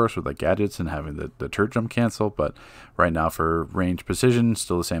Gem of Horus with like gadgets and having the turret jump cancel. But right now for range precision,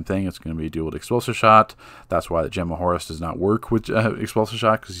 still the same thing. It's going to be dual explosive shot. That's why the Gem of Horus does not work with explosive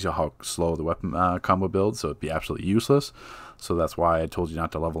shot, because you see how slow the weapon combo builds, so it'd be absolutely useless. So that's why I told you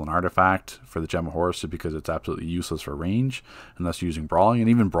not to level an artifact for the Gem of Horus, because it's absolutely useless for range unless you're using brawling. And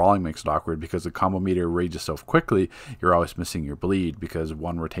even brawling makes it awkward because the combo meter rages so quickly, you're always missing your bleed because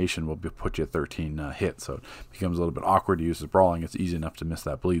one rotation will put you at 13 hits. So it becomes a little bit awkward to use as brawling. It's easy enough to miss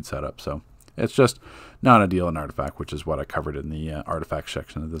that bleed setup. So it's just not ideal in artifact, which is what I covered in the artifact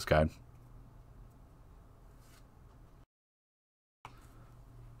section of this guide.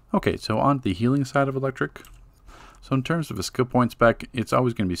 Okay, so on the healing side of electric. So in terms of a skill point spec, it's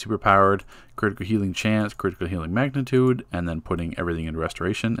always going to be super powered, critical healing chance, critical healing magnitude, and then putting everything into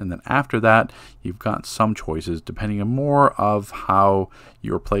restoration. And then after that, you've got some choices depending on more of how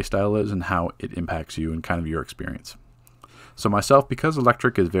your playstyle is and how it impacts you and kind of your experience. So myself, because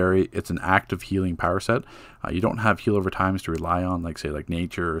electric is it's an active healing power set, you don't have heal over times to rely on, like say like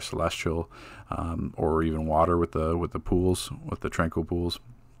nature or celestial, or even water with the pools, with the tranquil pools.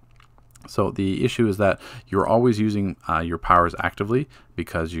 So the issue is that you're always using your powers actively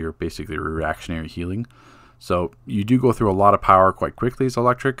because you're basically reactionary healing. So you do go through a lot of power quite quickly as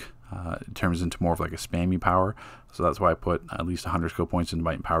electric. It turns into more of like a spammy power. So that's why I put at least 100 skill points into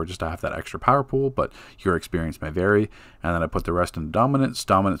Might and Power, just to have that extra power pool, but your experience may vary. And then I put the rest into Dominance.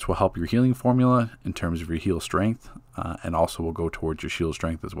 Dominance will help your healing formula in terms of your heal strength, and also will go towards your shield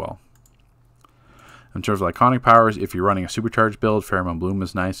strength as well. In terms of iconic powers, if you're running a Supercharge build, Pheromone Bloom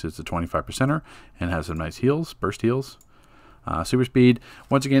is nice. It's a 25%er and has some nice heals, burst heals. Super Speed,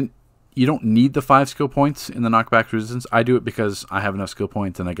 once again, you don't need the 5 skill points in the knockback resistance. I do it because I have enough skill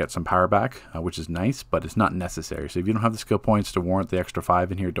points and I get some power back, which is nice, but it's not necessary. So if you don't have the skill points to warrant the extra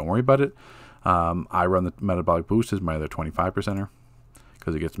 5 in here, don't worry about it. I run the Metabolic Boost as my other 25%er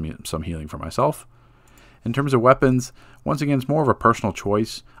because it gets me some healing for myself. In terms of weapons, once again, it's more of a personal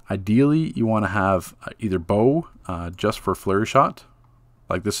choice. Ideally, you want to have either bow just for flurry shot.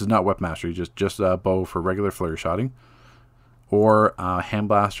 Like this is not weapon mastery, just a bow for regular flurry shotting. Or hand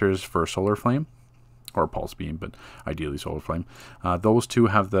blasters for solar flame. Or pulse beam, but ideally solar flame. Those two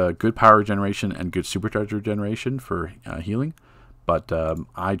have the good power generation and good supercharge regeneration for healing. But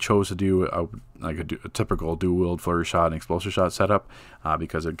I chose to do a typical dual wield flurry shot and explosive shot setup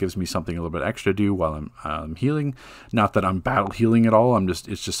because it gives me something a little bit extra to do while I'm healing. Not that I'm battle healing at all. it's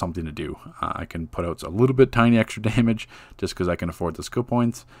just something to do. I can put out a little bit tiny extra damage just because I can afford the skill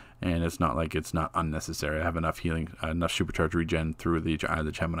points, and it's not like it's not unnecessary. I have enough healing, enough supercharge regen through the Eye of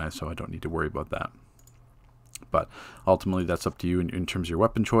the Gemini, so I don't need to worry about that. But ultimately, that's up to you in terms of your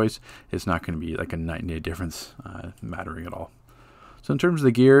weapon choice. It's not going to be like a night and day difference mattering at all. So in terms of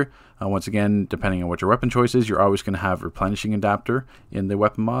the gear, once again, depending on what your weapon choice is, you're always going to have replenishing adapter in the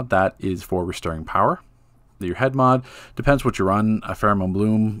weapon mod. That is for restoring power. Your head mod depends what you run. A Pheromone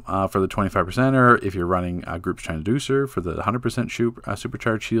Bloom for the 25%er. If you're running a Group's Transducer for the 100%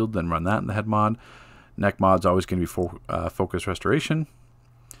 supercharge shield, then run that in the head mod. Neck mod's always going to be focus restoration.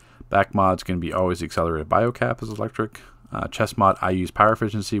 Back mod's going to be always accelerated biocap as electric. Chest mod, I use power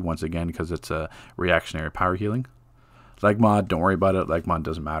efficiency once again because it's a reactionary power healing. Leg mod, don't worry about it. Leg mod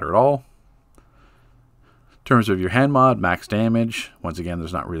doesn't matter at all. In terms of your hand mod, max damage. Once again,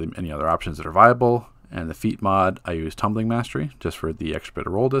 there's not really any other options that are viable. And the feet mod, I use tumbling mastery just for the extra bit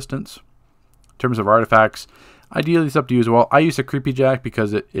of roll distance. In terms of artifacts, ideally it's up to you as well. I use a creepy jack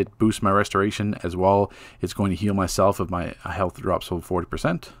because it boosts my restoration as well. It's going to heal myself if my health drops over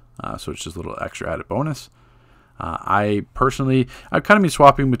 40%. So it's just a little extra added bonus. I've kind of been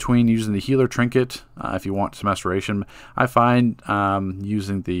swapping between using the healer trinket if you want some restoration. I find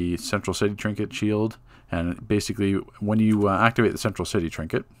using the Central City trinket shield, and basically when you activate the Central City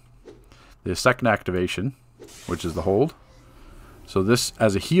trinket, the second activation, which is the hold. So this,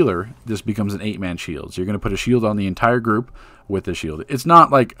 as a healer, this becomes an 8-man shield. So you're going to put a shield on the entire group with the shield. It's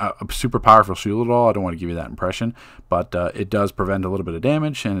not like a super powerful shield at all. I don't want to give you that impression, but it does prevent a little bit of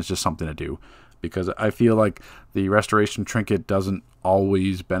damage, and it's just something to do. Because I feel like the restoration trinket doesn't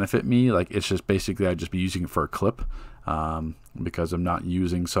always benefit me. Like it's just basically I'd just be using it for a clip because I'm not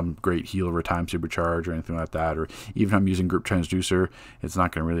using some great heal over time supercharge or anything like that. Or even if I'm using group transducer, it's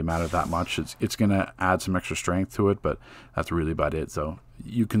not going to really matter that much. It's going to add some extra strength to it, but that's really about it. So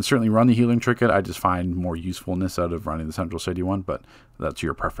you can certainly run the healing trinket. I just find more usefulness out of running the Central City one, but that's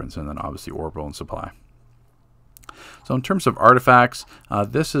your preference. And then obviously orbital and supply. So in terms of artifacts,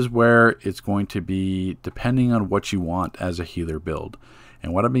 this is where it's going to be depending on what you want as a healer build.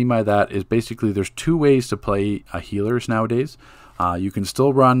 And what I mean by that is basically there's two ways to play healers nowadays. You can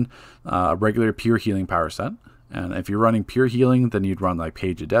still run a regular pure healing power set. And if you're running pure healing, then you'd run like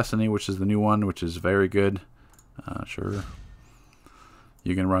Page of Destiny, which is the new one, which is very good. Sure.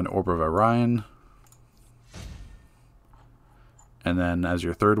 You can run Orb of Orion. And then as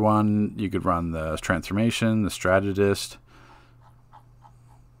your third one, you could run the Transformation, the Strategist,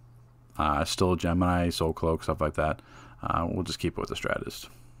 still Gemini, Soul Cloak, stuff like that. We'll just keep it with the Strategist.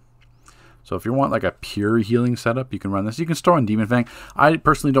 So if you want like a pure healing setup, you can run this. You can store on Demon Fang. I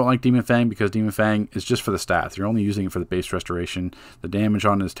personally don't like Demon Fang because Demon Fang is just for the stats. You're only using it for the base restoration. The damage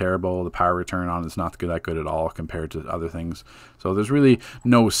on it is terrible. The power return on it is not that good at all compared to other things. So there's really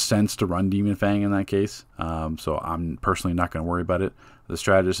no sense to run Demon Fang in that case. So I'm personally not going to worry about it. The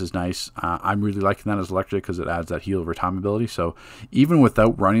Strategist is nice. I'm really liking that as electric because it adds that heal over time ability. So even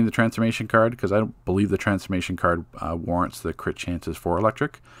without running the transformation card, because I don't believe the transformation card warrants the crit chances for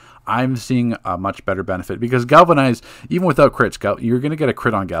electric, I'm seeing a much better benefit because Galvanize, even without crits, you're going to get a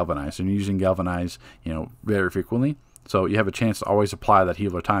crit on Galvanize, and you're using Galvanize, very frequently. So you have a chance to always apply that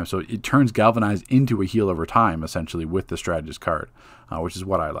heal over time. So it turns Galvanize into a heal over time, essentially, with the Strategist card, which is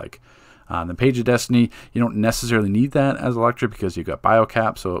what I like. The Page of Destiny, you don't necessarily need that as electric because you've got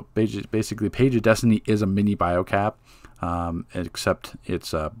biocap. So basically, Page of Destiny is a mini biocap. Except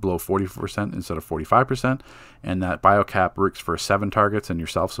it's below 40% instead of 45%, and that biocap works for 7 targets and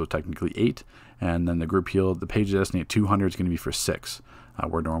yourself, so technically 8. And then the group heal, the Page of Destiny at 200 is going to be for 6,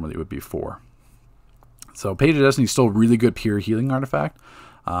 where normally it would be 4. So Page of Destiny is still a really good pure healing artifact.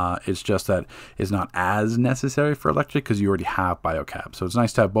 It's just that it's not as necessary for electric because you already have biocap. So it's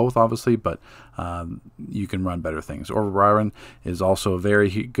nice to have both, obviously, but you can run better things. Orb of Orion is also a very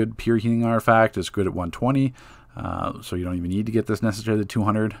good pure healing artifact. It's good at 120. So you don't even need to get this necessarily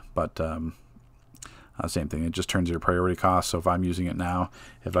 200, but same thing. It just turns your priority cost. So if I'm using it now,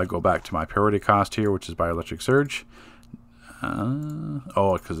 if I go back to my priority cost here, which is Bioelectric Surge,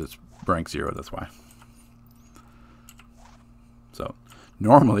 because it's rank 0, that's why. So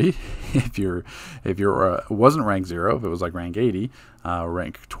Normally, if you're wasn't rank 0, if it was like rank 80,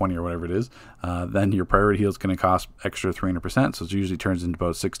 rank 20 or whatever it is, then your priority heal is going to cost extra 300%. So it usually turns into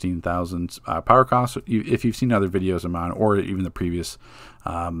about 16,000 power cost. If you've seen other videos of mine, or even the previous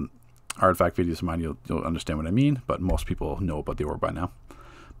artifact videos of mine, you'll understand what I mean. But most people know about the orb by now.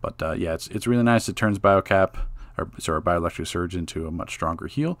 But yeah, it's really nice. It turns Biocap, or sorry, Bioelectric Surge into a much stronger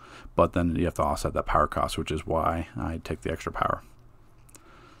heal. But then you have to offset that power cost, which is why I take the extra power.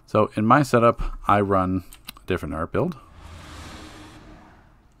 So in my setup, I run a different art build.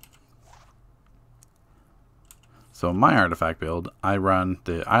 So in my artifact build, I run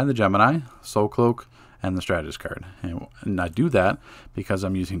the Eye of the Gemini, Soul Cloak, and the Strategist card. And I do that because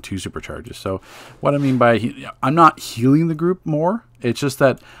I'm using 2 supercharges. So what I mean by, I'm not healing the group more. It's just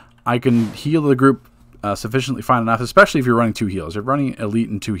that I can heal the group sufficiently fine enough, especially if you're running 2 heals. If you're running Elite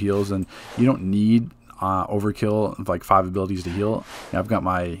and 2 heals, and you don't need overkill of like 5 abilities to heal. I've got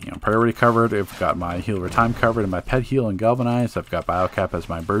my priority covered, I've got my heal over time covered, and my pet heal and galvanize. I've got Biocap as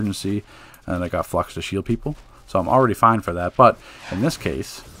my emergency, and I got Flux to shield people. So I'm already fine for that. But in this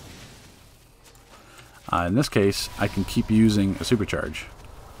case, I can keep using a supercharge.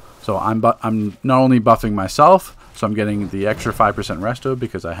 So I'm not only buffing myself, so I'm getting the extra 5% resto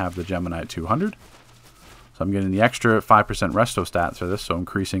because I have the Gemini at 200. So I'm getting the extra 5% resto stats for this, so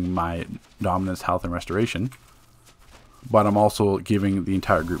increasing my dominance, health, and restoration. But I'm also giving the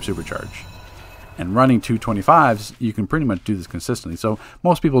entire group supercharge. And running 225s, you can pretty much do this consistently. So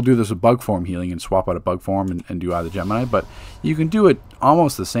most people do this with bug form healing and swap out a bug form and do either Gemini, but you can do it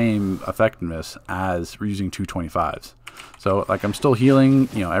almost the same effectiveness as using 225s. So like I'm still healing,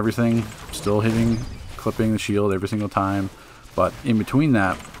 everything, still hitting, clipping the shield every single time, but in between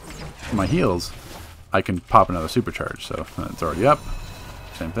that, my heals, I can pop another supercharge. So it's already up.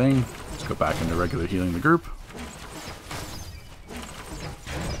 Same thing. Let's go back into regular healing the group.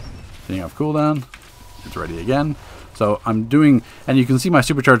 Getting off cooldown. It's ready again. So I'm doing, and you can see my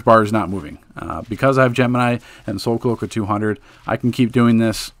supercharge bar is not moving. Because I have Gemini and Soul Cloak at 200, I can keep doing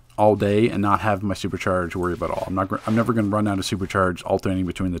this all day and not have my supercharge worry about all. I'm never going to run out of supercharge alternating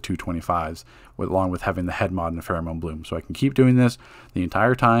between the 225s along with having the head mod and the pheromone bloom. So I can keep doing this the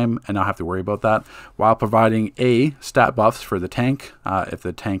entire time and not have to worry about that, while providing stat buffs for the tank. If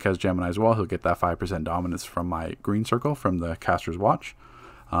the tank has Gemini as well, he'll get that 5% dominance from my green circle from the Caster's Watch.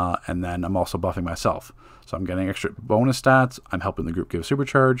 And then I'm also buffing myself. So I'm getting extra bonus stats, I'm helping the group give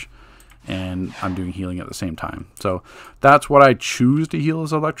supercharge, and I'm doing healing at the same time. So that's what I choose to heal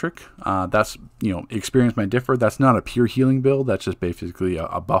as electric. That's, experience might differ. That's not a pure healing build. That's just basically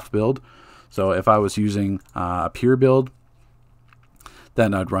a buff build. So if I was using a pure build,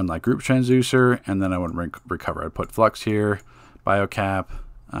 then I'd run like group transducer, and then I would recover. I'd put flux here, biocap,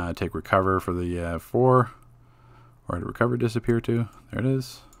 take recover for the 4. Where did recover disappear to? There it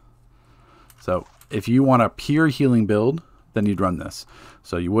is. So if you want a pure healing build, then you'd run this.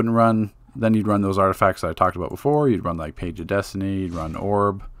 So you wouldn't run, then you'd run those artifacts that I talked about before. You'd run like Page of Destiny, you'd run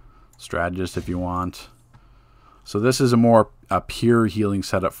Orb, Strategist if you want. So this is a pure healing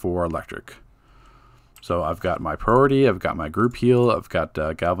setup for electric. So I've got my priority, I've got my group heal, I've got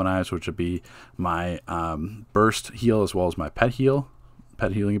Galvanize, which would be my burst heal as well as my pet healing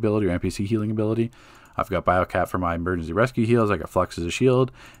ability or NPC healing ability. I've got Biocap for my emergency rescue heals. I got Flux as a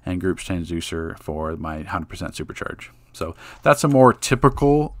shield, and Group's Transducer for my 100% supercharge. So that's a more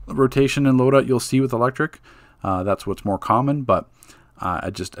typical rotation and loadout you'll see with electric. That's what's more common, but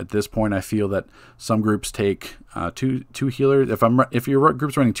at this point I feel that some groups take two healers. If your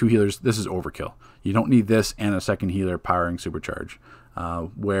group's running 2 healers, this is overkill. You don't need this and a second healer powering supercharge.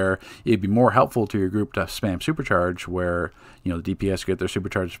 Where it'd be more helpful to your group to spam supercharge, where the DPS get their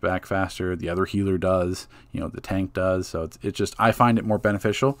supercharge back faster, the other healer does, the tank does. So it's just, I find it more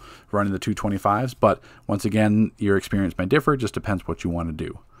beneficial running the 225s. But once again, your experience might differ. It just depends what you want to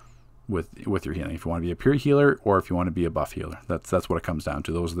do with your healing. If you want to be a pure healer or if you want to be a buff healer, that's what it comes down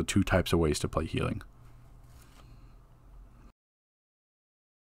to. Those are the 2 types of ways to play healing.